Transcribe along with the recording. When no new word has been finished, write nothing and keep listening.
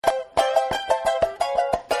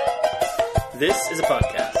This is a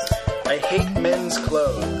podcast. I hate men's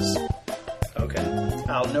clothes. Okay.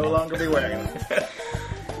 I'll no longer be wearing them.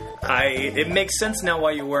 It makes sense now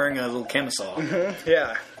why you're wearing a little camisole.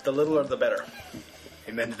 Yeah, the littler the better.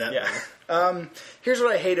 Amen to that. Yeah. Here's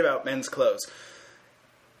what I hate about men's clothes.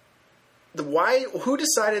 Who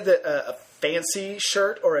decided that a fancy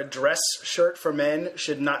shirt or a dress shirt for men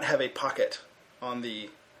should not have a pocket on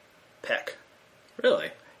the pec?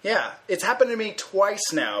 Really? Yeah, it's happened to me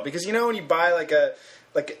twice now because you know when you buy a dress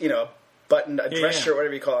shirt,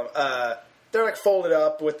 whatever you call them, they're like folded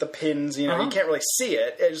up with the pins. You know, you can't really see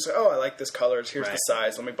it. It's just I like this color. Here's the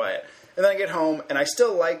size. Let me buy it. And then I get home and I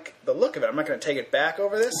still like the look of it. I'm not going to take it back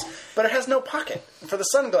over this, but it has no pocket for the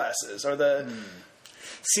sunglasses or the.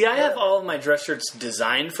 See, I have all of my dress shirts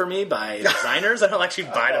designed for me by designers. I don't actually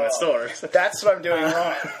buy them at stores. That's what I'm doing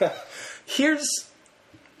wrong.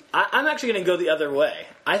 I'm actually going to go the other way.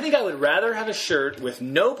 I think I would rather have a shirt with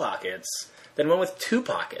no pockets than one with two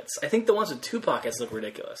pockets. I think the ones with two pockets look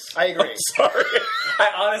ridiculous. I agree. Sorry. I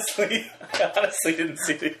honestly didn't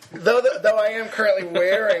see it. Though I am currently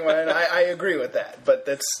wearing one, I agree with that. But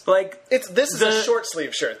that's this is a short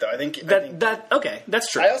sleeve shirt, though. I think okay,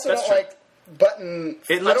 that's true. I also don't like button.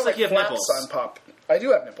 It looks I don't like you have flaps nipples on pop. I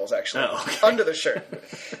do have nipples actually under the shirt.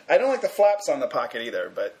 I don't like the flaps on the pocket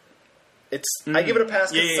either, but. I give it a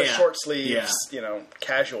pass because it's a short sleeves,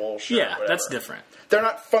 casual shirt. Yeah, that's different. They're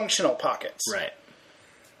not functional pockets. Right.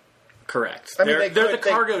 Correct. I mean, they're the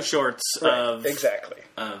cargo shorts of... Exactly.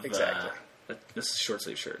 Exactly. This is a short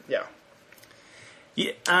sleeve shirt. Yeah.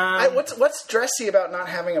 Yeah. What's dressy about not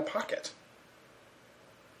having a pocket?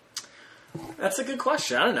 That's a good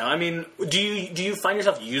question. I don't know. I mean, do you find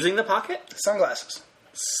yourself using the pocket? Sunglasses.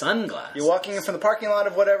 Sunglasses. You're walking in from the parking lot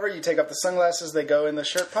of whatever, you take off the sunglasses, they go in the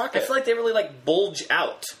shirt pocket. I feel like they really bulge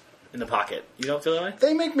out in the pocket. You don't feel that way?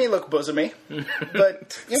 They make me look bosomy,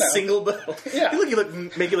 but single bill. Yeah,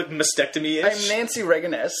 make you look mastectomy-ish. I'm Nancy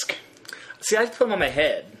Reagan-esque. See, I just put them on my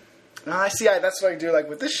head. I see. That's what I do,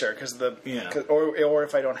 with this shirt, or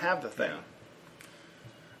if I don't have the thing. Yeah.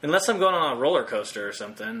 Unless I'm going on a roller coaster or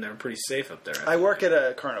something, they're pretty safe up there. I work at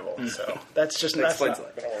a carnival, so that's just an explains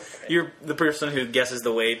it. You're the person who guesses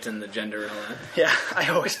the weight and the gender and all that. Yeah, I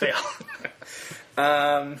always fail.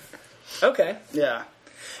 Okay. Yeah.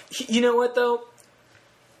 You know what, though?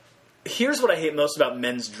 Here's what I hate most about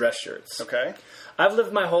men's dress shirts. Okay. I've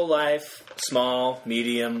lived my whole life small,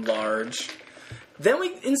 medium, large. Then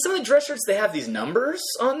in some of the dress shirts, they have these numbers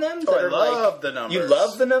on them. I love the numbers. You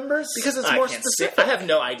love the numbers? Because it's more specific. I have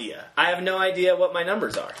no idea. I have no idea what my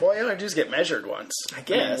numbers are. Well, you just get measured once. I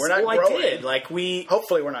guess. We're not growing. I did.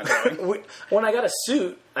 Hopefully we're not growing. When I got a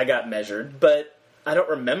suit, I got measured, but I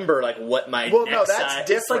don't remember what my neck size. That's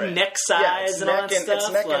different. It's neck size and all that stuff.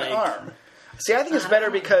 It's neck and arm. See, I think it's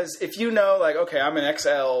better because if you know, okay, I'm an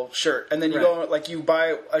XL shirt, and then you go, you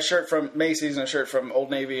buy a shirt from Macy's and a shirt from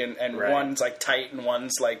Old Navy, and one's tight and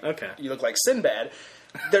one's you look like Sinbad.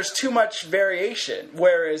 There's too much variation.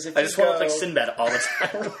 Whereas if I just want to look like Sinbad all the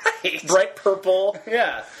time, right? Bright purple,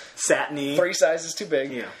 satiny, 3 sizes too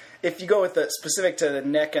big. Yeah. If you go with the specific to the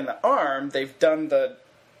neck and the arm, they've done the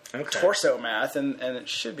torso math, and it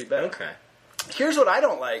should be better. Okay. Here's what I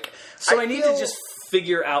don't like. So I need to just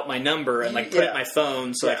figure out my number and put it in my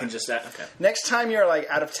phone so I can just... Okay. Next time you're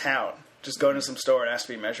out of town, just go into some store and ask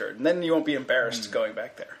to be measured. And then you won't be embarrassed going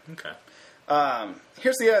back there. Okay.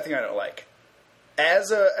 Here's the other thing I don't like.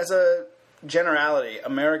 As a generality,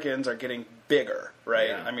 Americans are getting bigger, right?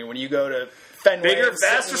 Yeah. I mean, when you go to Fenway... Bigger,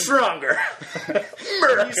 faster, stronger.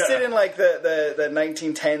 When you sit in the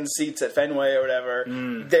 1910 seats at Fenway or whatever,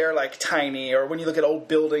 they're tiny. Or when you look at old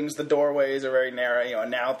buildings, the doorways are very narrow.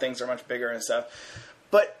 Now things are much bigger and stuff.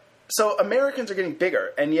 But so Americans are getting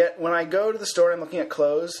bigger, and yet when I go to the store and I'm looking at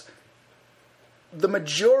clothes, the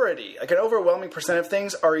majority, an overwhelming percent of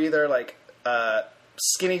things are either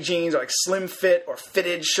skinny jeans or slim fit or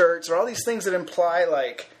fitted shirts or all these things that imply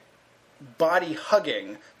body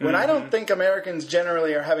hugging, when I don't think Americans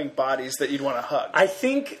generally are having bodies that you'd want to hug. I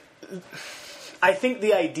think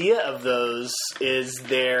the idea of those is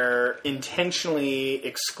they're intentionally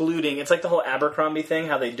excluding. It's like the whole Abercrombie thing,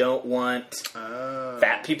 how they don't want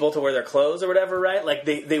fat people to wear their clothes or whatever, right?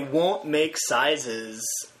 They won't make sizes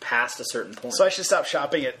past a certain point. So I should stop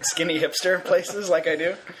shopping at skinny hipster places like I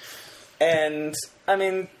do? And, I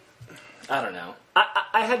mean, I don't know.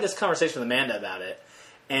 I had this conversation with Amanda about it.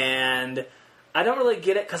 And I don't really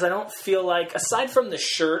get it because I don't feel aside from the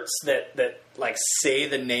shirts that say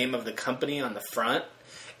the name of the company on the front,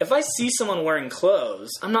 if I see someone wearing clothes,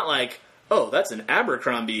 I'm not oh, that's an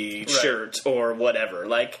Abercrombie shirt or whatever.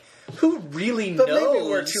 Who really knows? But maybe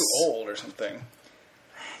we're too old or something.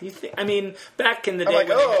 You think? I mean, back in the day, I'm like,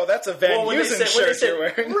 when oh, that's a Van when they Heusen said- shirt you're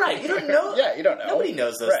wearing. right? You don't know. Yeah, you don't know. Nobody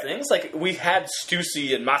knows those Right. things. Like we had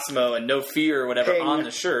Stussy and Massimo and No Fear or whatever Ping. on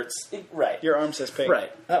the shirts. Right. Your arm says pink.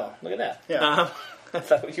 Right. Oh, look at that. Yeah. I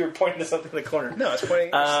thought you were pointing to something in the corner. No, it's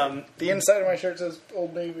pointing. The inside of my shirt says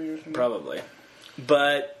Old Navy or something. Probably.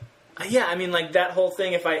 But yeah, I mean, like that whole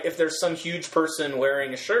thing. If there's some huge person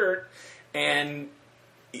wearing a shirt and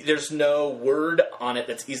there's no word on it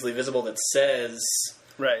that's easily visible that says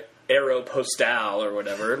Right. Aeropostale or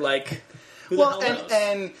whatever, like who the Well, hell knows?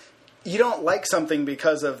 and you don't like something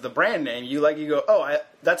because of the brand name. You go, oh,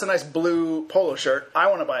 that's a nice blue polo shirt. I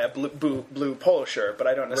want to buy a blue polo shirt, but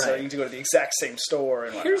I don't necessarily Right. need to go to the exact same store.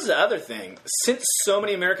 And whatnot. Here's the other thing. Since so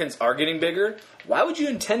many Americans are getting bigger, why would you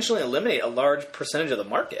intentionally eliminate a large percentage of the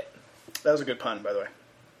market? That was a good pun, by the way.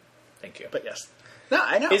 Thank you. But yes. No,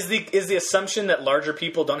 I know. Is the assumption that larger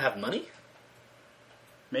people don't have money?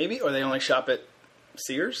 Maybe, or they only shop at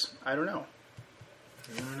Sears. I don't know.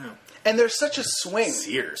 I don't know. And there's such a swing.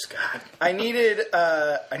 Sears, God. I needed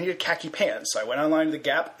khaki pants, so I went online to the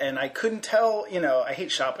Gap, and I couldn't tell. I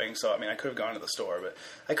hate shopping, so I mean, I could have gone to the store, but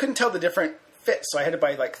I couldn't tell the different fits. So I had to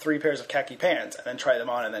buy like 3 pairs of khaki pants and then try them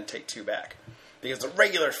on, and then take 2 back because the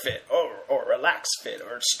regular fit, or relaxed fit,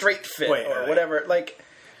 or straight fit, Wait, or wait. whatever. Like,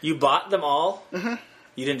 You bought them all? Mm-hmm.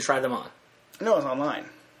 You didn't try them on? no, it was online.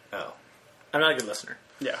 Oh. I'm not a good listener.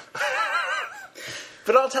 Yeah.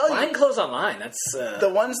 But I'll tell you, Buying clothes online, that's... the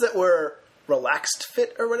ones that were relaxed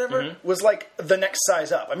fit or whatever was like the next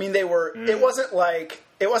size up. I mean, they were. It wasn't like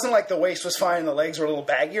the waist was fine and the legs were a little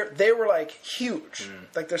baggier. They were like huge.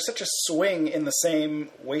 Like there's such a swing in the same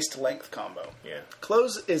waist length combo. Yeah.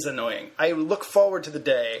 Clothes is annoying. I look forward to the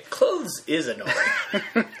day Clothes is annoying.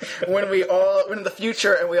 when in the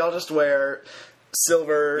future and we all just wear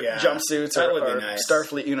silver Yeah, jumpsuits that would be or nice.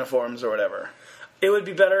 Starfleet uniforms or whatever. It would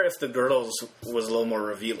be better if the girdles was a little more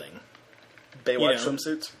revealing. Baywatch You know.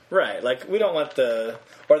 swimsuits. Right, like we don't want or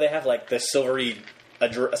they have like the silvery,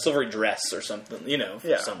 a silvery dress or something, for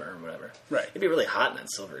Yeah. summer or whatever. Right. It'd be really hot in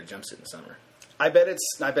that silvery jumpsuit in the summer. I bet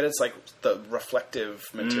it's like the reflective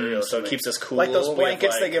material. or so it something. keeps us cool. Like those We have,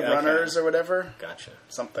 blankets they like- give okay. runners or whatever. Gotcha.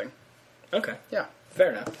 Something. Okay. Yeah.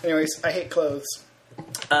 Fair enough. Anyways, I hate clothes.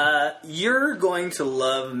 You're going to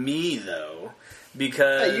love me though,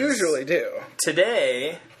 because I usually do.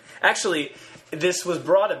 today, actually, this was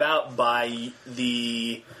brought about by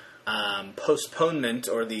the postponement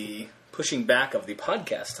or the pushing back of the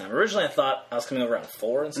podcast time. Originally, I thought I was coming over around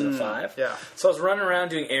 4 instead of 5. yeah. So I was running around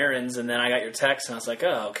doing errands, and then I got your text, and I was like,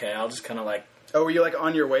 oh, okay, I'll just kind of like... Oh, were you like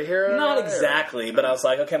on your way here? Not or- exactly, but I was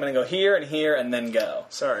like, okay, I'm going to go here, and then go.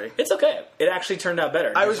 Sorry. It's okay. It actually turned out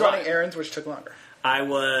better. I was Here's why. running errands, which took longer. I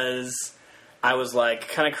was like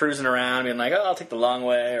kind of cruising around, being like, "Oh, I'll take the long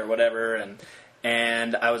way" or whatever,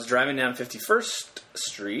 and I was driving down 51st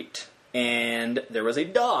Street, and there was a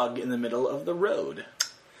dog in the middle of the road.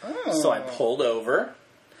 Oh. So I pulled over,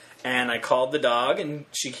 and I called the dog, and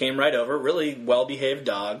she came right over. Really well-behaved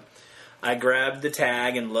dog. I grabbed the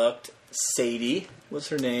tag and looked. Sadie was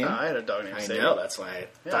her name. I had a dog named I Sadie. know, that's why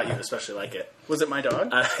I thought you'd especially like it. Was it my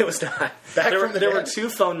dog? It was not. Back there from the there were dead. 2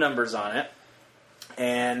 phone numbers on it.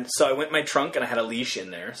 And so I went in my trunk and I had a leash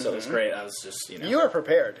in there. So it was great. I was just, You were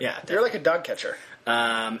prepared. Yeah, You're like a dog catcher.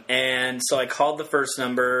 and so I called the first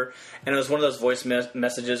number, and it was one of those voice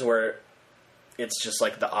messages where it's just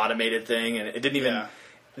like the automated thing, and it didn't even... Yeah.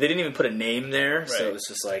 They didn't even put a name there, so Right. it was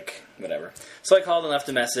just like, whatever. So I called and left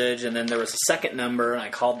a message, and then there was a second number, and I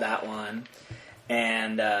called that one.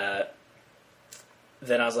 And then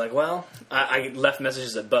I was like, well, I left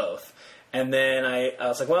messages at both. And then I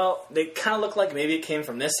was like, well, they kind of look like maybe it came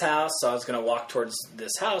from this house, so I was going to walk towards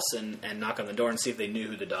this house and knock on the door and see if they knew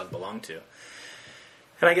who the dog belonged to.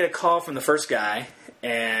 And I get a call from the first guy,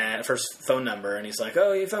 and first phone number, and he's like,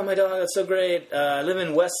 "Oh, you found my dog? That's so great. I live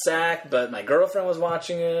in West Sac, but my girlfriend was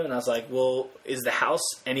watching him." And I was like, "Well, is the house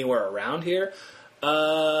anywhere around here?"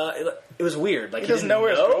 It was weird. Like He doesn't know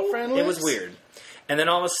where his girlfriend It was lives? weird. And then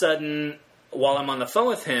all of a sudden, while I'm on the phone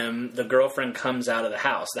with him, the girlfriend comes out of the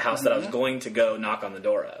house that I was going to go knock on the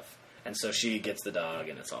door of. And so she gets the dog,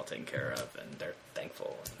 and it's all taken care of, and they're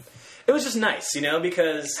thankful. It was just nice,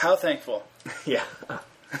 because... How thankful. Yeah.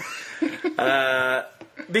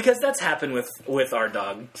 Because that's happened with our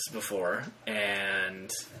dogs before, and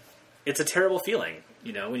it's a terrible feeling,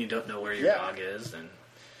 when you don't know where your Yeah. dog is. And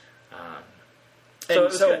And it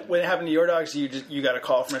was so good. when it happened to your dogs, you got a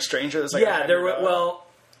call from a stranger that's like, Yeah, there were. Well,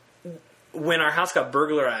 when our house got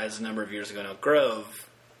burglarized a number of years ago in Oak Grove,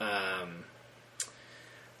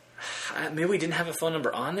 maybe we didn't have a phone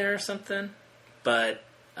number on there or something, but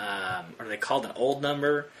or they called an old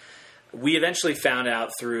number. we eventually found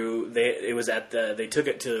out through they took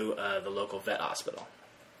it to the local vet hospital,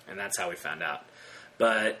 and that's how we found out.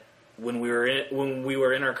 But when we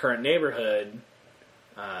were in our current neighborhood,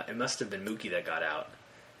 it must have been Mookie that got out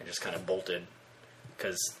and just kind of bolted,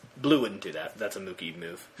 because Blue wouldn't do that. That's a Mookie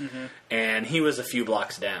move. Mm-hmm. And he was a few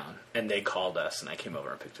blocks down, and they called us, and I came over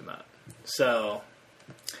and picked him up. So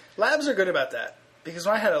labs are good about that, because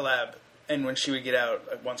when I had a lab, and when she would get out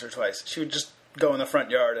like, once or twice, she would just go in the front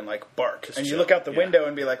yard and like bark, and you look out the window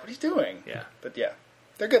and be like, "What are you doing?" Yeah, but yeah,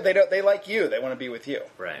 they're good. They like you. They want to be with you.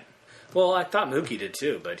 Right. Well, I thought Mookie did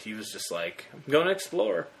too, but he was just like, "I'm going to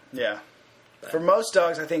explore." Yeah. For most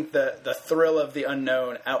dogs, I think the thrill of the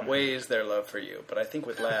unknown outweighs their love for you. But I think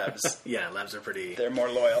with labs... yeah, labs are they're more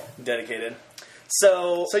loyal. Dedicated.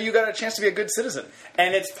 So you got a chance to be a good citizen.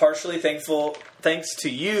 And it's partially thanks to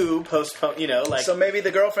you, So maybe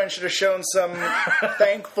the girlfriend should have shown some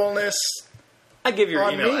thankfulness I give your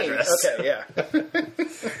on email me. address. Okay, yeah.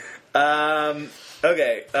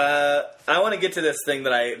 Okay, I want to get to this thing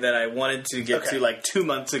that I wanted to get to like 2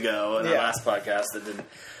 months ago in the last podcast that didn't...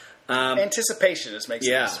 Anticipation just makes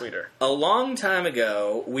it sweeter. A long time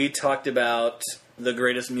ago, we talked about the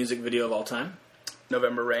greatest music video of all time.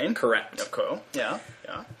 November Rain. Correct. Cool. Yeah.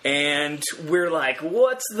 And we're like,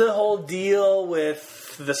 what's the whole deal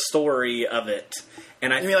with the story of it?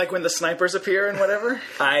 And you mean like when the snipers appear and whatever?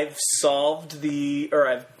 I've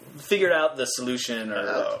I've figured out the solution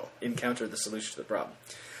or encountered the solution to the problem.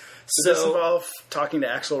 Does this involve talking to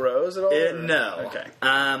Axl Rose at all? No. Okay.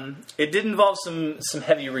 It did involve some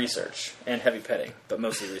heavy research and heavy petting, but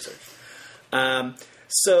mostly research.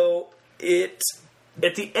 So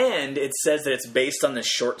at the end, it says that it's based on this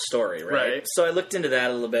short story, right? So I looked into that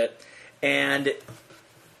a little bit, and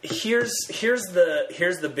here's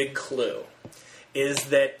the big clue, is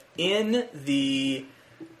that in the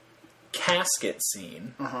casket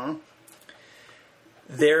scene,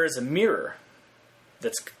 there is a mirror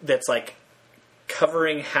that's like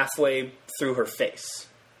covering halfway through her face.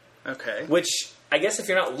 Okay. Which I guess if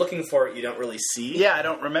you're not looking for it, you don't really see. Yeah, I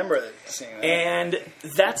don't remember seeing that. And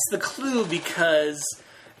that's the clue, because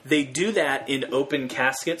they do that in open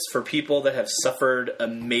caskets for people that have suffered a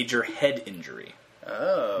major head injury.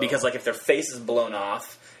 Oh. Because like if their face is blown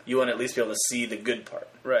off, you want to at least be able to see the good part.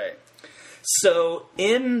 Right. So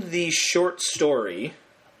in the short story,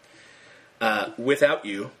 Without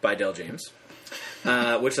You by Del James,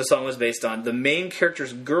 which the song was based on, the main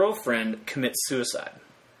character's girlfriend commits suicide.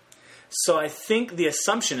 So I think the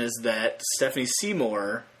assumption is that Stephanie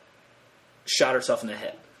Seymour shot herself in the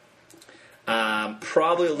head.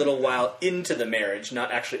 Probably a little while into the marriage,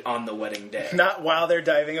 not actually on the wedding day. Not while they're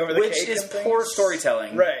diving over the cake. Which is poor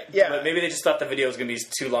storytelling. Right, yeah. But maybe they just thought the video was going to be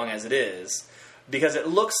too long as it is. Because it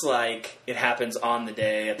looks like it happens on the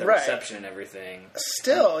day at the reception and everything.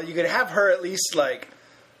 Still, you could have her at least, like,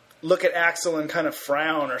 look at Axl and kind of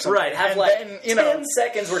frown or something. Right, have and like then, 10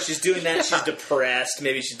 seconds where she's doing that, she's depressed,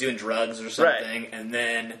 maybe she's doing drugs or something, and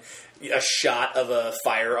then a shot of a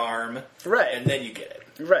firearm, and then you get it.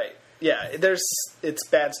 Right. Yeah, it's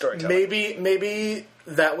bad storytelling. Maybe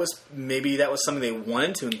that was something they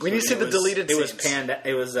wanted to include. We need to see the deleted scenes.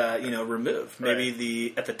 It was removed.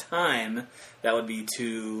 Maybe at the time that would be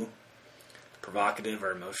too provocative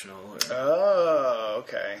or emotional. Oh,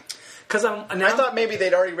 okay. Because I thought maybe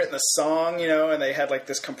they'd already written the song, and they had like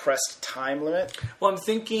this compressed time limit. Well, I'm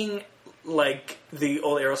thinking like the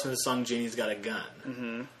old Aerosmith song "Janie's Got a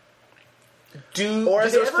Gun." Mm-hmm. Or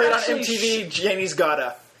as it was played on MTV, Janie's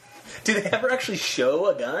Gotta. Do they ever actually show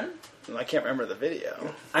a gun? I can't remember the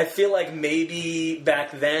video. I feel like maybe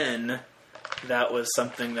back then that was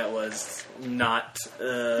something that was not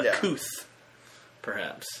couth,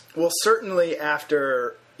 perhaps. Well, certainly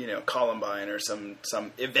after Columbine or some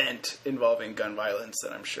event involving gun violence,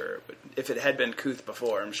 then I'm sure it would. If it had been couth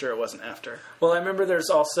before, I'm sure it wasn't after. Well, I remember there's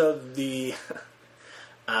also the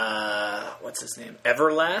what's his name?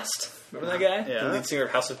 Everlast. Remember that guy? Yeah. The lead singer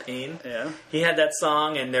of House of Pain? Yeah. He had that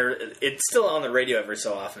song, and it's still on the radio every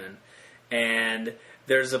so often. And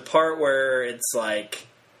there's a part where it's like,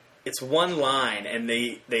 it's one line, and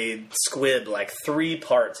they squib like 3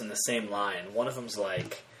 parts in the same line. One of them's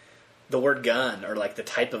like the word gun, or like the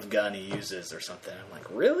type of gun he uses or something. I'm like,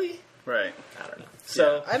 really? Right. I don't know.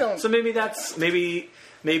 So I don't. So maybe that's maybe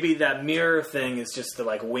that mirror thing is just to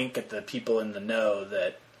like wink at the people in the know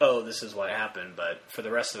that, oh, this is what happened, but for the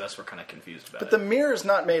rest of us, we're kind of confused about it. But the mirror's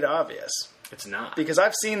not made obvious. It's not. Because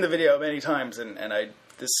I've seen the video many times, and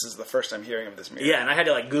this is the first I'm hearing of this mirror. Yeah, and I had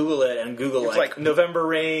to like Google it and Google like November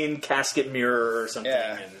Rain casket mirror or something.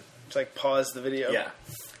 Yeah. And it's like pause the video. Yeah.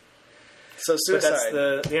 So suicide.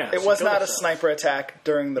 It was not a sniper attack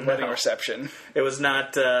during the wedding reception. It was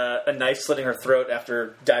not a knife slitting her throat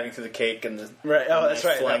after diving through the cake and the that's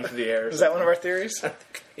right. flying through the air. Is that one of our theories?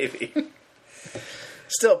 Maybe.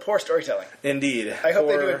 Still, poor storytelling. Indeed. I hope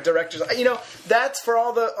they do it directors. That's for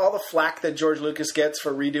all the flack that George Lucas gets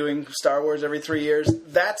for redoing Star Wars every 3 years.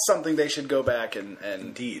 That's something they should go back and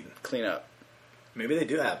Indeed. clean up. Maybe they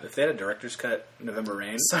do have. If they had a director's cut November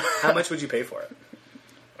Rain, how much would you pay for it?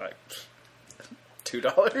 Like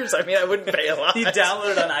 $2? I mean, I wouldn't pay a lot. You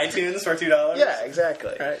download it on iTunes for $2? Yeah,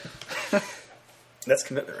 exactly. Right. That's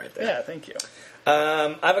commitment right there. Yeah, thank you.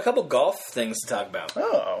 I have a couple golf things to talk about.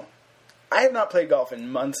 Oh. I have not played golf in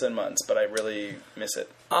months and months, but I really miss it.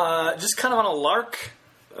 Just kind of on a lark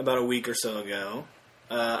about a week or so ago,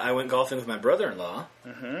 I went golfing with my brother-in-law,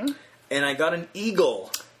 and I got an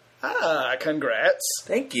eagle. Ah, congrats.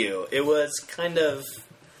 Thank you. It was kind of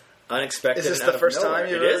unexpected. Is this the first time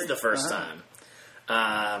you've It is the first time.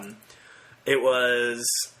 It was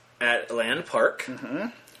at Land Park,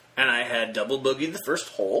 and I had double bogeyed the first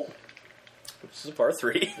hole, which is a par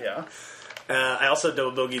 3. Yeah. I also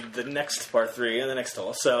double bogeyed the next par 3 and the next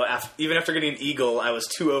hole. So even after getting an eagle, I was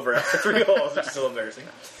 2 over after 3 holes, which is still embarrassing.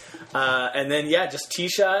 And then, just tee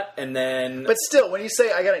shot, and then... But still, when you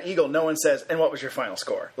say I got an eagle, no one says, and what was your final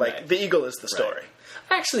score? Like, the eagle is the story. Right.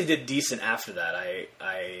 I actually did decent after that.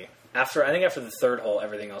 I think after the third hole,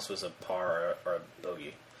 everything else was a par or a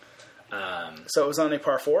bogey. So it was on a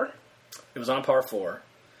par 4? It was on a par 4.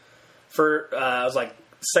 I was like,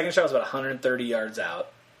 second shot was about 130 yards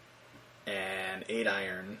out. And 8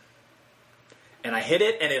 iron, and I hit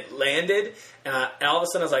it, and it landed, and all of a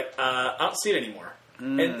sudden I was like, I don't see it anymore.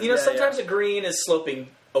 And sometimes a green is sloping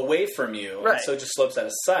away from you, right. And so it just slopes out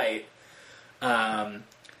of sight.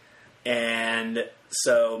 And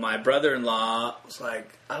so my brother-in-law was like,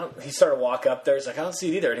 he started to walk up there. He's like, I don't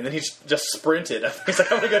see it either. And then he just sprinted. He's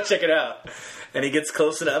like, I'm going to go check it out. And he gets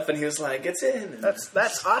close enough, and he was like, it's in. And that's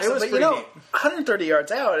awesome. It was but neat. 130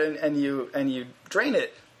 yards out, and you drain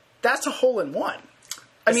it. That's a hole in one.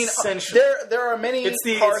 I mean, there are many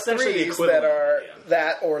par 3s that are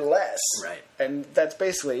that or less. Right. And that's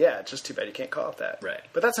basically, it's just too bad you can't call it that. Right.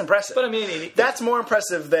 But that's impressive. But I mean... That's more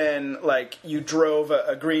impressive than, like, you drove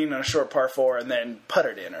a green on a short par 4 and then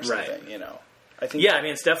putted in or something, I think. Yeah, I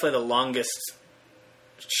mean, it's definitely the longest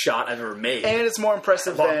shot I've ever made. And it's more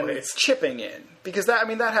impressive than chipping in. Because that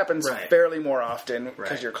happens fairly more often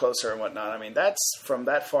because you're closer and whatnot. I mean, that's from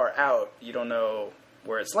that far out, you don't know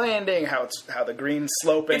where it's landing, how the green's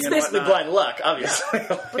sloping, it's and basically whatnot. blind luck, obviously.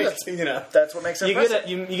 That's what makes it impressive.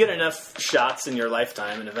 You get enough shots in your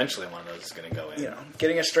lifetime, and eventually one of those is going to go in.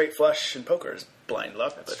 Getting a straight flush in poker is blind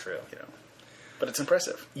luck. That's true. But it's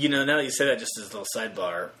impressive. Now that you say that, just as a little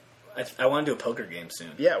sidebar, I want to do a poker game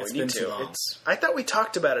soon. Yeah, it's we need to. Too long. I thought we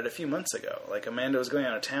talked about it a few months ago. Like Amanda was going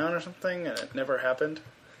out of town or something, and it never happened.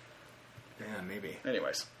 Yeah, maybe.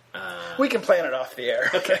 Anyways. We can plan it off the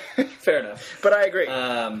air. Okay, fair enough. But I agree,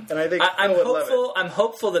 and I think I'm Phil would hopeful. love it. I'm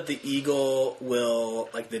hopeful that the eagle will,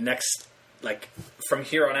 the next, from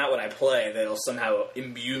here on out when I play, that it'll somehow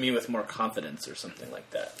imbue me with more confidence or something like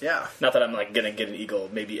that. Yeah. Not that I'm going to get an eagle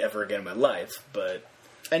maybe ever again in my life, but.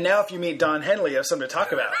 And now, if you meet Don Henley, you have something to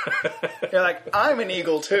talk about. You're like, I'm an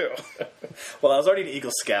eagle too. Well, I was already an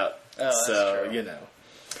Eagle Scout, so true.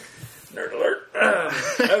 Nerd alert.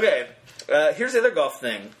 Okay, here's the other golf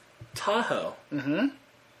thing. Tahoe.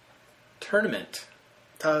 Tournament.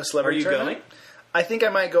 Tahoe Celebrity Are you Tournament? going? I think I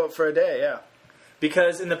might go up for a day, yeah.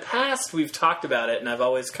 Because in the past we've talked about it, and I've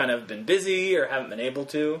always kind of been busy or haven't been able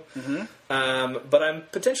to. But I'm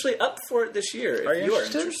potentially up for it this year. Are if you are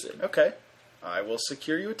interested? Okay. I will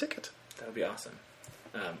secure you a ticket. That would be awesome.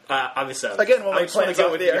 Obviously, again, we'll make plans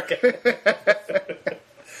off the air.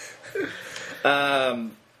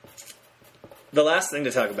 The last thing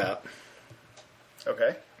to talk about.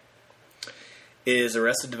 Okay. Is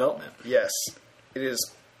Arrested Development. Yes. It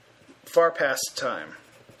is far past time.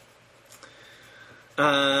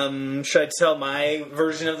 Should I tell my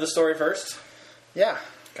version of the story first? Yeah.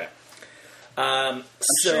 Okay. I'm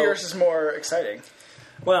sure yours is more exciting.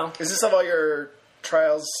 Well, is this of all your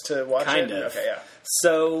trials to watch kind it? of. Okay, yeah.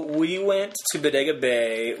 So we went to Bodega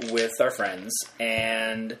Bay with our friends,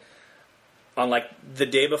 and on the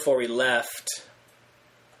day before we left,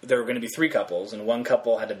 there were going to be 3 couples, and one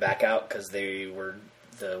couple had to back out because the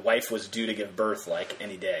wife was due to give birth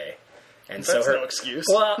any day. And That's so no excuse.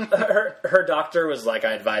 Well, her doctor was like,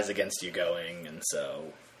 I advise against you going, and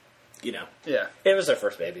so, Yeah. It was their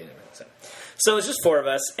first baby anyway. So it was just 4 of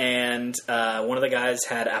us, and one of the guys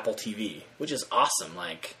had Apple TV, which is awesome.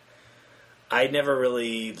 I never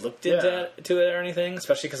really looked into it or anything,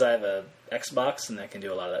 especially because I have a Xbox and I can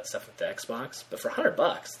do a lot of that stuff with the Xbox. But for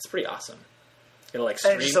 $100, it's pretty awesome. It'll like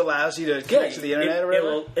stream. And it just allows you to connect to the internet or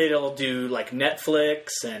whatever? It'll do like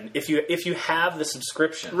Netflix, and if you have the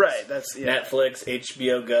subscription, right? That's Netflix,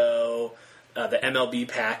 HBO Go, the MLB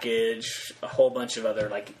package, a whole bunch of other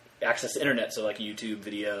like access to internet, so like YouTube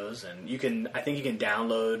videos, and I think you can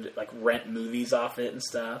download like rent movies off it and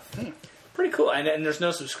stuff. Pretty cool, and there's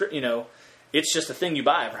no subscription. It's just a thing you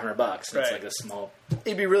buy for $100. It's like a small.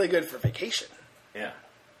 It'd be really good for vacation. Yeah.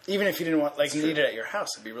 Even if you didn't want, like, you need it at your house,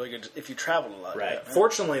 it'd be really good if you traveled a lot. Right.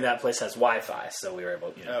 Fortunately, that place has Wi-Fi, so we were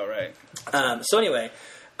able to, Oh, right. So anyway,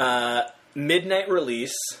 midnight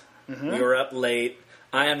release. We were up late.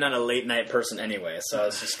 I am not a late night person anyway, so I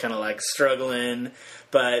was just kind of, like, struggling.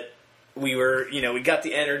 But we were, we got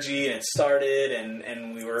the energy, and it started,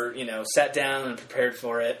 and we were, sat down and prepared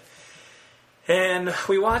for it. And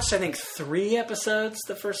we watched, I think, 3 episodes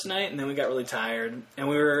the first night, and then we got really tired. And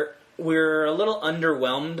we were a little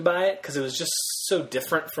underwhelmed by it because it was just so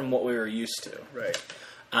different from what we were used to. Right.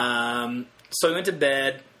 So we went to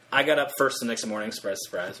bed. I got up first the next morning. Surprise,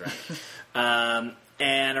 surprise, right?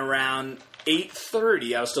 And around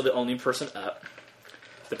 8:30, I was still the only person up.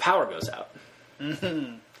 The power goes out.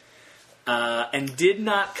 And did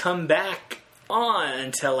not come back on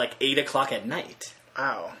until like 8 o'clock at night.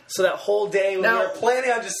 Wow. So that whole day we were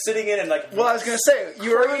planning on just sitting in and like... Well, I was going to say,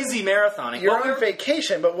 you were crazy marathoning. You're on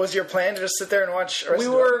vacation, but was your plan to just sit there and watch... We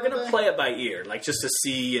were going to play it by ear, like just to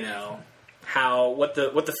see, what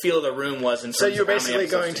the feel of the room was in terms of So you're basically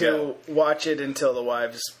going to watch it until the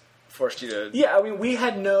wives forced you to... Yeah, I mean, we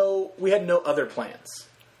had no other plans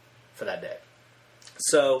for that day.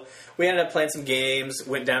 So we ended up playing some games,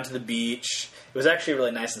 went down to the beach. It was actually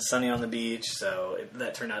really nice and sunny on the beach, so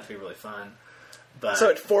that turned out to be really fun. But so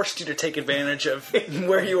it forced you to take advantage of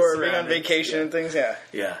where you were being on vacation and things? Yeah.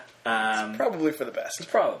 Yeah. Probably for the best.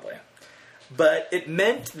 Probably. But it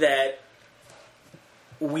meant that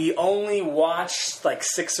we only watched like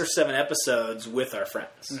 6 or 7 episodes with our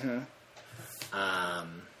friends.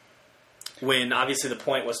 When obviously the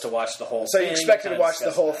point was to watch the whole thing. So you expected to watch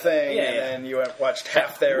the whole thing, and then you watched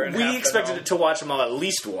half there and half We expected to watch them all at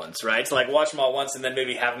least once, right? To like watch them all once and then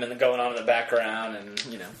maybe have them going on in the background and,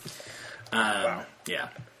 wow. Yeah.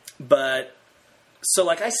 But, so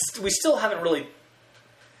like we still haven't really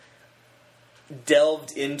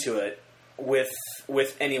delved into it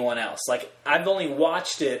with anyone else. Like, I've only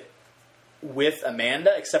watched it with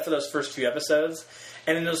Amanda, except for those first few episodes.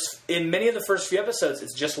 And in many of the first few episodes,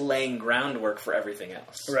 it's just laying groundwork for everything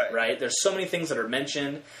else. Right? There's so many things that are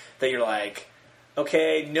mentioned that you're like,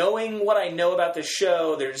 okay, knowing what I know about this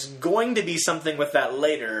show, there's going to be something with that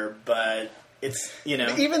later, but it's,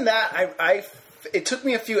 Even that, it took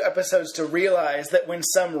me a few episodes to realize that when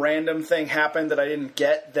some random thing happened that I didn't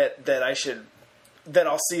get, that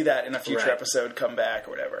I'll see that in a future episode come back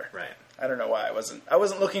or whatever. Right. I don't know why I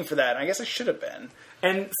wasn't looking for that. I guess I should have been.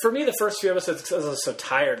 And for me, the first few episodes, because I was so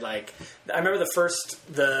tired, like, I remember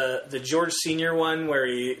the George Senior one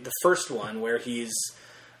the first one where he's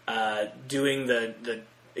doing the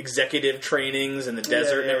executive trainings in the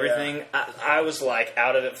desert and everything. Yeah. I was like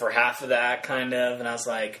out of it for half of that kind of, and I was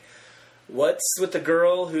like, what's with the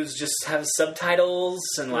girl who's just has subtitles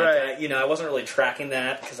and like I wasn't really tracking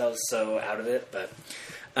that because I was so out of it. But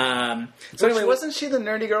so anyway, wasn't she the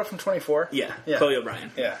nerdy girl from 24? Yeah. Chloe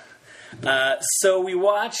O'Brien. Yeah. So we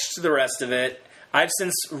watched the rest of it. I've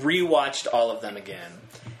since rewatched all of them again,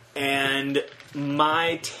 and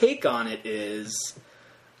my take on it is,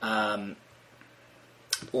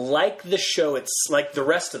 like the show, it's like the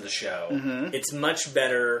rest of the show. It's much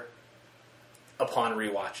better upon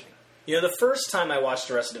rewatching. The first time I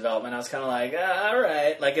watched Arrested Development, I was kind of like, all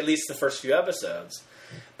right, like at least the first few episodes.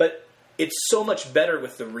 But it's so much better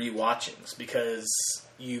with the rewatchings because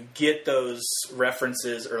you get those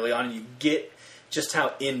references early on and you get just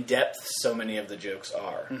how in-depth so many of the jokes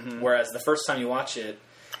are. Whereas the first time you watch it...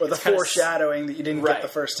 Or the foreshadowing that you didn't get the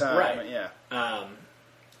first time. Right. Yeah.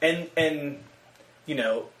 And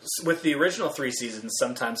with the original 3 seasons,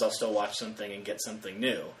 sometimes I'll still watch something and get something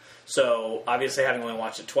new. So, obviously, having only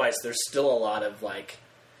watched it twice, there's still a lot of, like,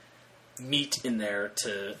 meat in there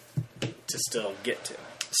to still get to.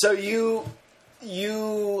 So you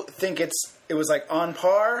think it was, like, on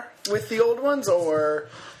par with the old ones, or...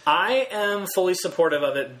 I am fully supportive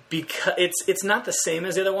of it because it's not the same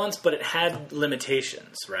as the other ones, but it had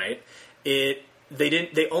limitations, right?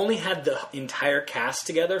 They only had the entire cast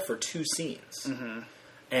together for 2 scenes.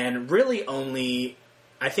 And really only,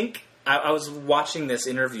 I think, I was watching this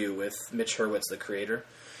interview with Mitch Hurwitz, the creator,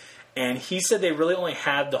 and he said they really only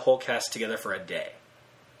had the whole cast together for a day.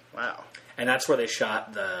 Wow. and that's where they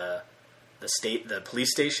shot the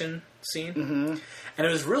police station scene. Mm-hmm. And it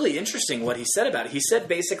was really interesting what he said about it. He said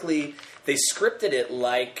basically they scripted it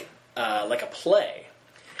like a play,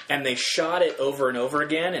 and they shot it over and over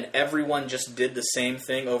again, and everyone just did the same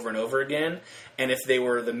thing over and over again. And if they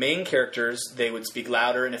were the main characters, they would speak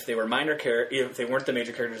louder, and if they were if they weren't the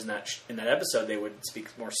major characters in that episode, they would speak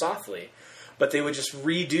more softly. But they would just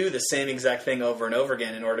redo the same exact thing over and over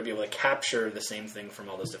again in order to be able to capture the same thing from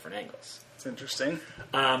all those different angles. It's interesting.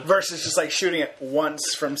 Versus just like shooting it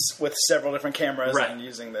once with several different cameras and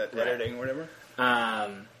using the editing or whatever.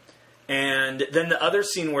 And then the other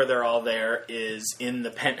scene where they're all there is in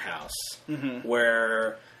the penthouse,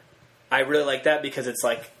 where I really like that because it's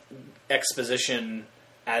like exposition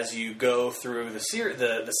as you go through the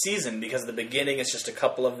season, because the beginning is just a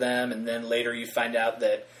couple of them, and then later you find out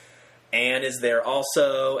that Anne is there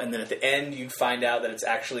also, and then at the end you find out that it's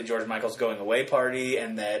actually George Michael's going away party,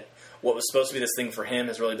 and that what was supposed to be this thing for him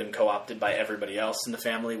has really been co-opted by everybody else in the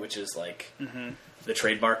family, which is like the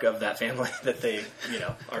trademark of that family, that they,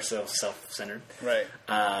 are so self-centered. Right.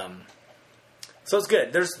 So it's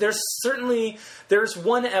good. There's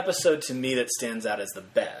one episode to me that stands out as the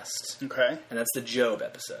best. Okay. And that's the Job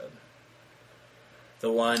episode.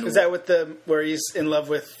 The one... Is that with where he's in love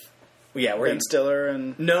with Ben Stiller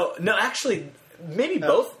and... No, actually, maybe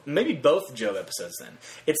both Job episodes then.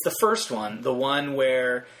 It's the first one, the one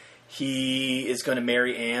where he is going to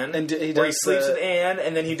marry Anne, and he sleeps with Anne,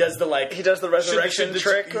 and then he does the resurrection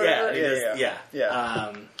trick.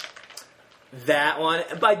 Yeah. That one,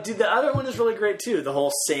 but the other one is really great too. The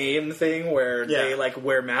whole same thing where they like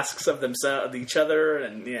wear masks of each other,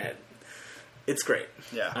 and it's great.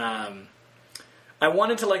 Yeah. I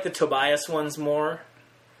wanted to like the Tobias ones more.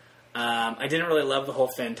 I didn't really love the whole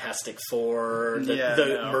Fantastic Four,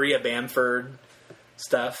 Maria Bamford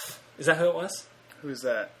stuff. Is that who it was? Who's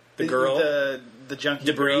that? The girl? The junkie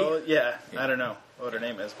Debris? girl? Yeah, I don't know what her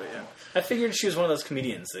name is, but yeah. I figured she was one of those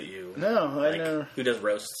comedians that you... No, I know. Who does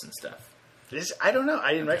roasts and stuff. I don't know.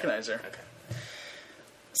 I didn't recognize her. Okay.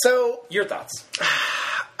 So... Your thoughts?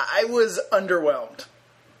 I was underwhelmed.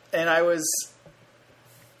 And I was...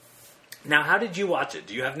 Now, how did you watch it?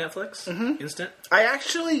 Do you have Netflix? Mm-hmm. Instant? I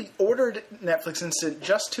actually ordered Netflix Instant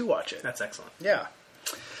just to watch it. That's excellent. Yeah.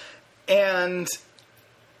 And...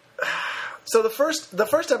 So the first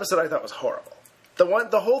episode I thought was horrible.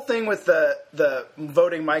 The whole thing with the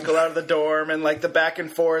voting Michael out of the dorm and like the back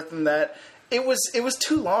and forth and that it was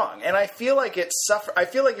too long, and I feel like I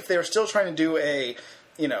feel like if they were still trying to do a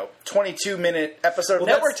 22-minute episode of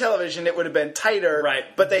network television, it would have been tighter. Right.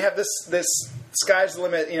 But they have this sky's the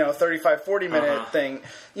limit 35-40 minute thing.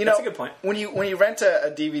 That's a good point. When you rent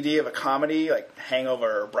a DVD of a comedy like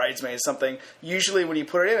Hangover or Bridesmaids something, usually when you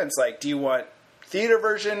put it in, it's like, do you want theater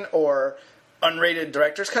version or unrated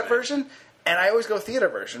director's cut version? And I always go theater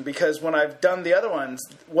version because when I've done the other ones,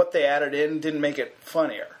 what they added in didn't make it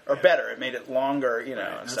funnier or better. It made it longer, and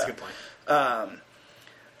That's stuff. a good point.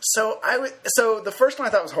 So the first one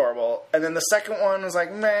I thought was horrible, and then the second one was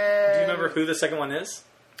like, meh. Do you remember who the second one is?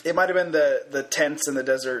 It might have been the tents in the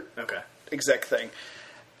desert exec thing.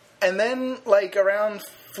 And then like around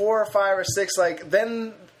 4 or 5 or 6, like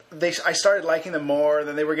then I started liking them more, and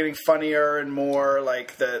then they were getting funnier and more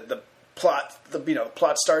like the plot,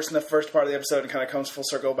 plot starts in the first part of the episode and kind of comes full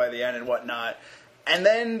circle by the end and whatnot. And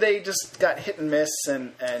then they just got hit and miss.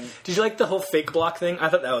 And did you like the whole fake block thing? I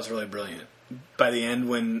thought that was really brilliant. By the end,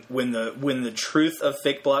 when the truth of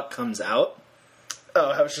fake block comes out. Oh,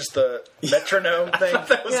 that was just the metronome thing.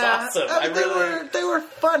 That was awesome. They were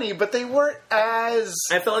funny, but they weren't as.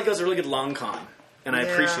 I felt like it was a really good long con, and I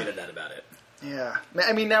appreciated that about it. Yeah,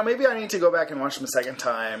 I mean, now maybe I need to go back and watch them a second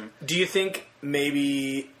time. Do you think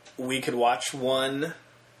maybe we could watch one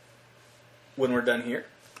when we're done here?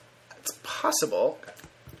 It's possible. Okay.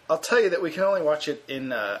 I'll tell you that we can only watch it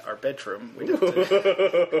in our bedroom.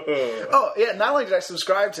 Oh, yeah, not only did I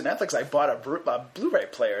subscribe to Netflix, I bought a Blu-ray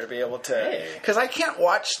player to be able to... Because I can't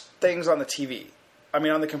watch things on the TV. I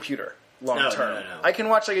mean, on the computer, long term. No. I can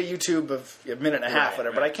watch like a YouTube of a minute and a half,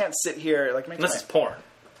 whatever, but I can't sit here... Unless it's porn.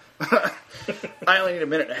 I only need a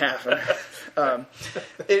minute and a half.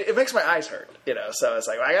 It makes my eyes hurt, so it's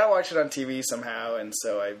like, I gotta watch it on TV somehow, and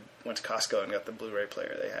so I went to Costco and got the Blu-ray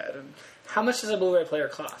player they had. And how much does a Blu-ray player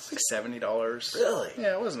cost? Like $70. Really?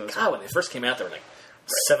 Yeah, it wasn't as God, when they first came out, they were like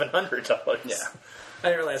 $700. Yeah. I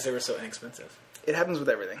didn't realize they were so inexpensive. It happens with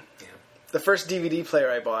everything. Yeah. The first DVD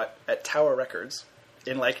player I bought at Tower Records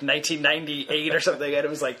in like 1998 or something, and it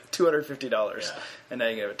was like $250. Yeah. And now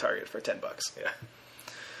you get it at Target for $10. Yeah.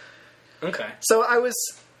 Okay. So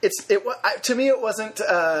to me, it wasn't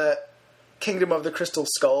Kingdom of the Crystal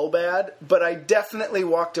Skull bad, but I definitely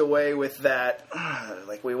walked away with that,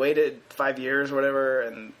 like, we waited 5 years or whatever,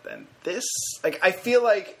 and this, like, I feel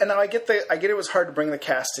like, and now I get it was hard to bring the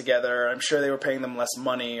cast together. I'm sure they were paying them less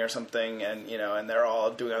money or something, and, you know, and they're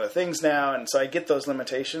all doing other things now, and so I get those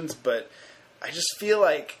limitations, but I just feel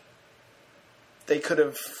like they could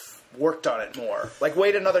have worked on it more. Like,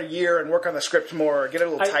 wait another year and work on the script more, or get it a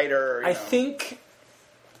little tighter. You know. I think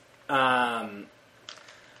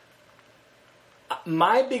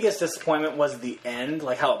my biggest disappointment was the end,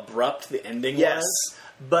 like how abrupt the ending was.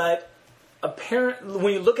 But apparently,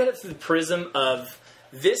 when you look at it through the prism of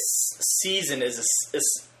this season is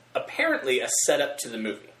apparently a setup to the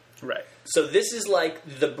movie. Right. So this is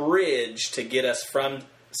like the bridge to get us from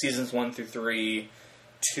seasons 1 through 3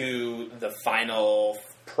 to the final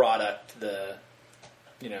product,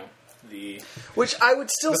 which I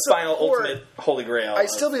would still the final ultimate holy grail. I'd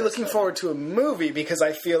still be looking forward to a movie because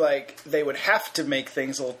I feel like they would have to make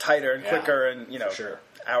things a little tighter and quicker, and, you know,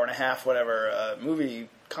 hour and a half, whatever movie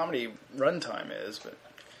comedy runtime is. But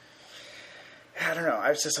I don't know.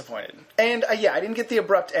 I was disappointed, and I didn't get the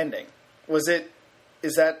abrupt ending. Was it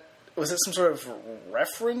some sort of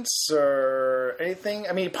reference or anything?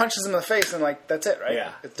 I mean, he punches him in the face and, like, that's it, right?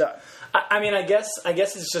 Yeah, it's done. I mean, I guess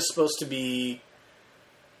it's just supposed to be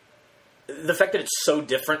the fact that it's so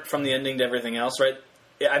different from the ending to everything else, right?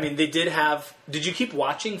 I mean, they did have. Did you keep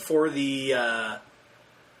watching for the?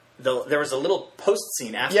 There was a little post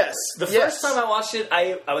scene after. Yes. The first time I watched it,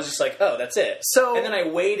 I was just like, oh, that's it. So, and then I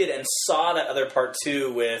waited and saw that other part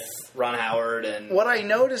 2 with Ron Howard and. What I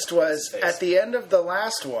noticed was at the end of the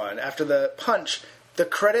last one, after the punch, the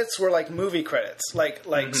credits were like movie credits, like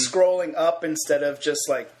scrolling up instead of just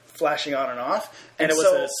like flashing on and off, and it was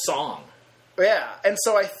a song. Yeah, and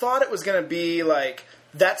so I thought it was going to be like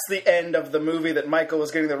that's the end of the movie that Michael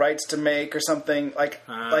was getting the rights to make or something,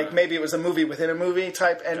 like maybe it was a movie within a movie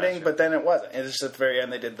type ending, but then it wasn't. It was just at the very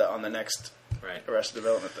end they did on the next Arrested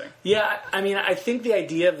Development thing. Yeah, I mean, I think the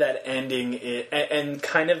idea of that ending and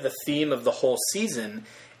kind of the theme of the whole season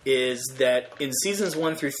is that in seasons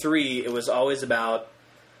 1 through 3, it was always about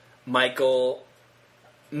Michael,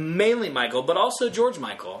 mainly Michael, but also George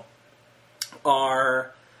Michael,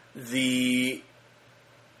 are the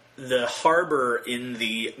harbor in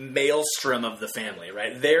the maelstrom of the family,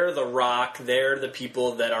 right? They're the rock. They're the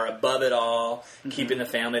people that are above it all, keeping the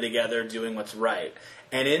family together, doing what's right.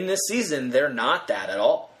 And in this season, they're not that at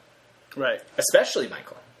all. Right. Especially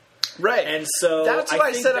Michael. Right. And so that's what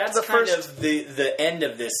I said up the kind first... of the end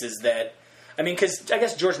of this is that, I mean, because I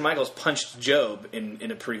guess George Michael's punched Job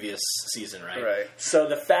in a previous season, right? Right. So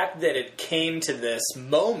the fact that it came to this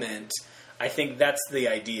moment, I think that's the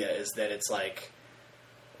idea, is that it's like,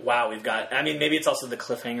 wow, we've got... I mean, maybe it's also the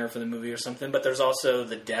cliffhanger for the movie or something, but there's also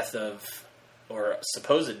the death of, or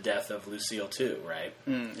supposed death of Lucille too, right?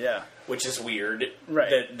 Yeah. Which is weird.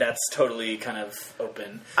 Right. That's totally kind of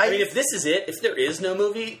open. I mean, if this is it, if there is no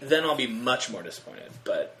movie, then I'll be much more disappointed,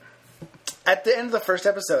 but... At the end of the first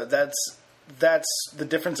episode, that's the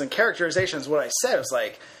difference in characterization is what I said. It was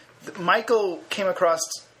like, Michael came across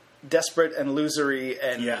desperate and losery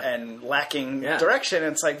and lacking direction.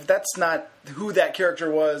 And it's like, that's not who that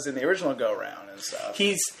character was in the original go-round and stuff.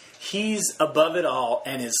 He's above it all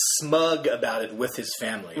and is smug about it with his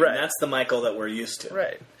family. Right. And that's the Michael that we're used to.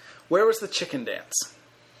 Right. Where was the chicken dance?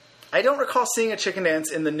 I don't recall seeing a chicken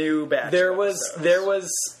dance in the new batch. There was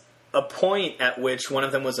a point at which one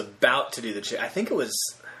of them was about to do the chicken. I think it was...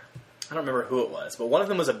 I don't remember who it was, but one of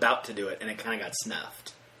them was about to do it, and it kind of got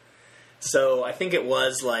snuffed. So I think it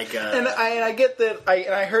was like... And I get that...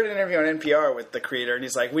 I heard an interview on NPR with the creator, and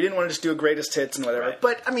he's like, we didn't want to just do a greatest hits and whatever. Right.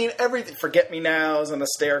 But, I mean, everything... Forget Me Nows and the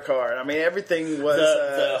stair car. I mean, everything was...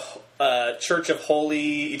 The Church of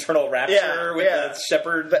Holy Eternal Rapture with the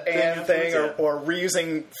shepherd... The and thing, or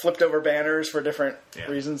reusing flipped-over banners for different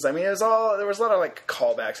reasons. I mean, it was all... There was a lot of, like,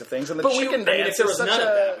 callbacks of things. And the chicken dance... if there was none of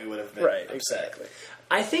that, we would have been upset. Exactly.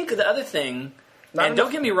 I think the other thing...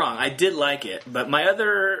 don't get me wrong, I did like it, but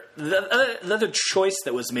the other choice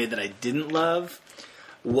that was made that I didn't love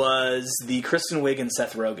was the Kristen Wiig and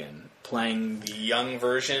Seth Rogen playing the young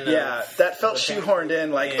version. That felt shoehorned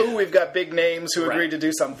in. Like, we've got big names who agreed to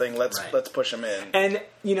do something. Let's push them in. And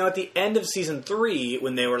at the end of season 3,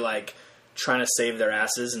 when they were like trying to save their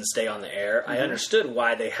asses and stay on the air, I understood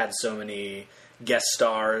why they had so many guest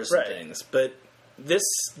stars and things, but. This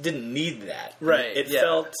didn't need that. Right. It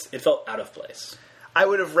felt out of place. I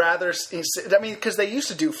would have rather... I mean, because they used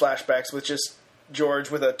to do flashbacks with just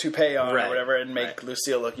George with a toupee on or whatever and make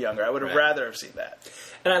Lucille look younger. I would have rather have seen that.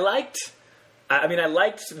 And I liked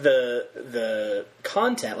the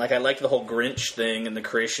content. Like, I liked the whole Grinch thing and the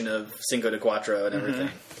creation of Cinco de Cuatro and everything.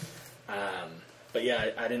 But yeah,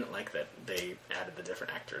 I didn't like that they added the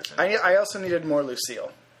different actors. I also needed more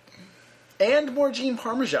Lucille. And more Gene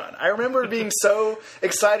Parmesan. I remember being so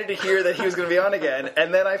excited to hear that he was going to be on again,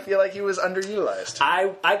 and then I feel like he was underutilized.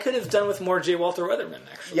 I could have done with more J. Walter Weatherman,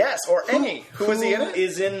 actually. Yes, or any. Who was he in it?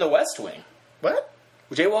 Is in The West Wing. What?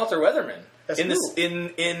 J. Walter Weatherman. As in who? this,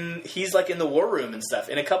 in he's like in the war room and stuff.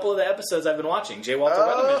 In a couple of the episodes I've been watching, J. Walter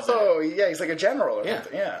Weatherman's in it. Oh, yeah, he's like a general or Yeah.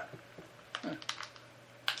 something. Yeah.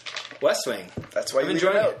 West Wing. That's why I'm you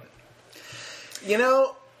enjoying leave it it. out. You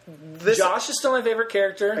know, this... Josh is still my favorite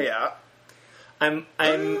character. Yeah. I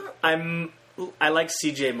like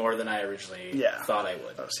CJ more than I originally thought I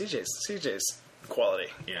would. Oh, CJ's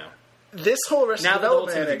quality. Yeah. This whole Arrested Now that the whole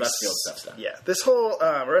Development... Timothy Busfield stuff's done. Yeah. This whole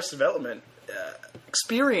Arrested Development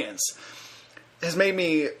experience has made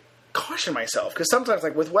me caution myself. Because sometimes,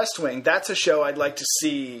 like with West Wing, that's a show I'd like to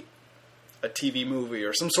see a TV movie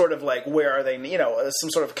or some sort of like, where are they, some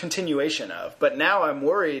sort of continuation of. But now I'm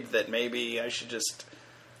worried that maybe I should just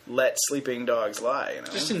let sleeping dogs lie.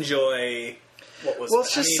 Just enjoy what was. Well,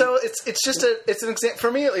 it's just it's an example for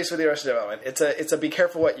me, at least with the Arrested Development. It's a be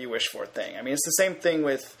careful what you wish for thing. I mean, it's the same thing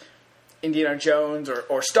with Indiana Jones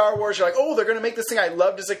or Star Wars. You're like, oh, they're going to make this thing I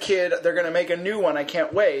loved as a kid. They're going to make a new one. I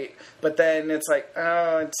can't wait. But then it's like,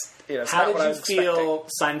 oh, it's How not what I was did you feel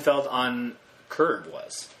Seinfeld on Curb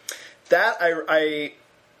was? That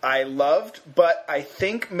I loved, but I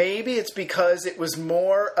think maybe it's because it was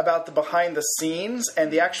more about the behind the scenes,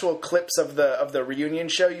 and the actual clips of the reunion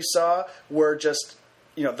show you saw were just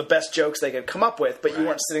the best jokes they could come up with, but you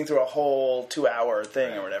weren't sitting through a whole 2-hour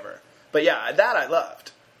thing or whatever. But yeah, that I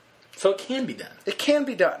loved. So it can be done. It can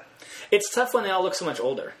be done. It's tough when they all look so much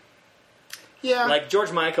older. Yeah, like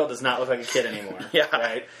George Michael does not look like a kid anymore. Yeah,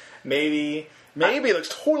 right. Maybe it looks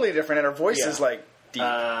totally different, and her voice is like deep.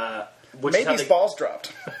 Maybe his balls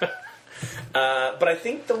dropped. But I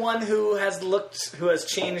think the one who has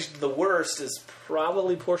changed the worst is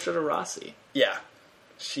probably Portia de Rossi. Yeah,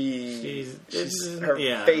 her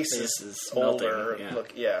face is older.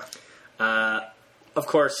 Yeah. Of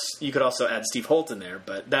course, you could also add Steve Holt in there,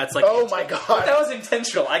 but that's like oh my god, that was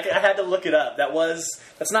intentional. I had to look it up.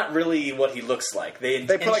 That's not really what he looks like. They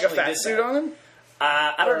put like a fat suit on him.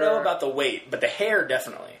 I don't know about the weight, but the hair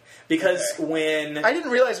definitely. Because when I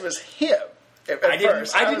didn't realize it was him at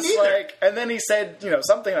first. I didn't either. Like, and then he said,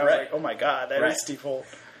 something, and I was like, oh my god, that is Steve Holt.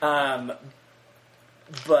 But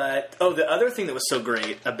the other thing that was so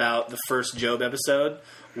great about the first Job episode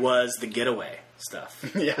was the getaway stuff.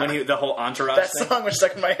 Yeah, when the whole entourage thing. Song was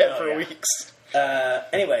stuck in my head for weeks.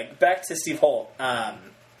 Anyway, back to Steve Holt.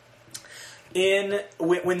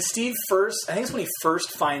 When Steve first, I think it's when he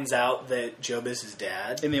first finds out that Job is his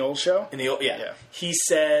dad. In the old show? Yeah. He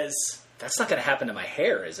says, that's not going to happen to my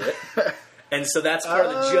hair, is it? And so that's part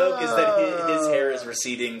of the joke, is that his hair is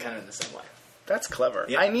receding kind of in the same way. That's clever.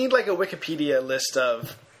 Yep. I need like a Wikipedia list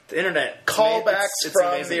of the internet callbacks from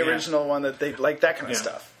amazing, the original one that they like, that kind of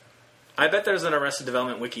stuff. I bet there's an Arrested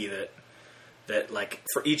Development wiki that like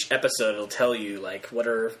for each episode it'll tell you like what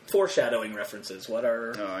are foreshadowing references, what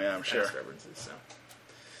are I'm sure references. So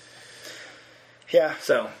yeah,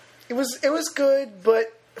 so it was good,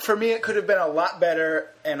 but for me it could have been a lot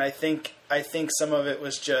better, and I think some of it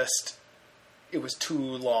was just it was too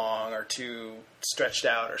long or too stretched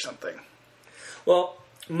out or something. Well,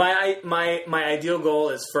 my ideal goal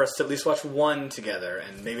is for us to at least watch one together,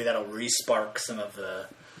 and maybe that'll re-spark some of the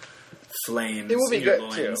flames. It will be in your good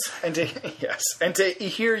loins. too, and to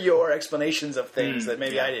hear your explanations of things that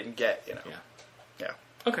maybe I didn't get. Yeah.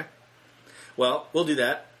 Okay. Well, we'll do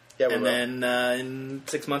that. Yeah, we and will. then in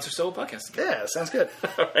 6 months or so, we'll podcast again. Yeah, sounds good.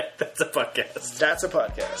 All right, that's a podcast. That's a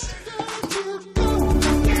podcast.